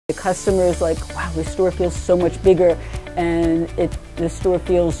The customer is like, wow, the store feels so much bigger, and the store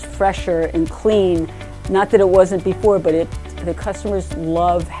feels fresher and clean. Not that it wasn't before, but the customers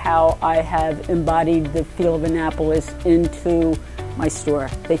love how I have embodied the feel of Annapolis into my store.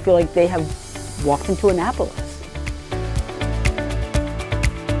 They feel like they have walked into Annapolis.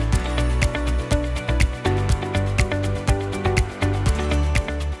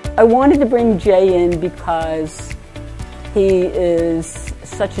 I wanted to bring Jay in because he is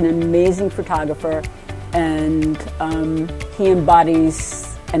such an amazing photographer, and he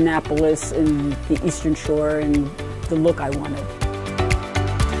embodies Annapolis and the Eastern Shore and the look I wanted.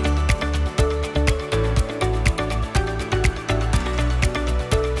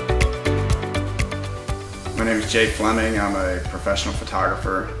 My name is Jay Fleming. I'm a professional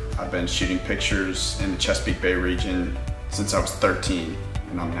photographer. I've been shooting pictures in the Chesapeake Bay region since I was 13,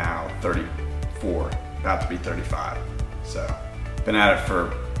 and I'm now 34, about to be 35. So, been at it for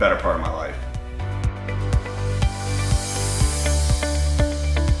a better part of my life.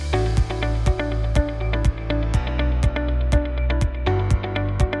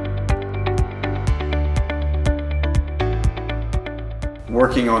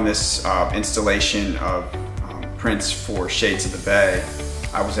 Working on this installation of prints for Shades of the Bay,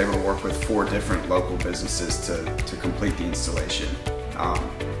 I was able to work with 4 different local businesses to complete the installation. I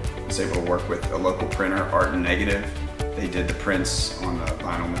was able to work with a local printer, Art and Negative. They did the prints on the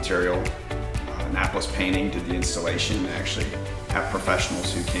vinyl material. Annapolis Painting did the installation. They actually have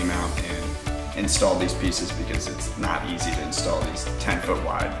professionals who came out and installed these pieces because it's not easy to install these 10-foot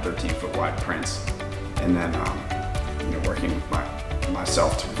wide, 13-foot wide prints. And then working with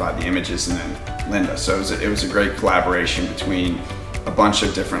myself to provide the images, and then Linda. So it was a great collaboration between a bunch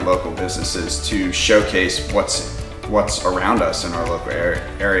of different local businesses to showcase what's around us in our local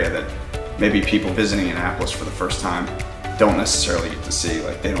area that maybe people visiting Annapolis for the first time don't necessarily get to see.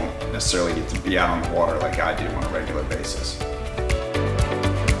 Like, they don't necessarily get to be out on the water like I do on a regular basis.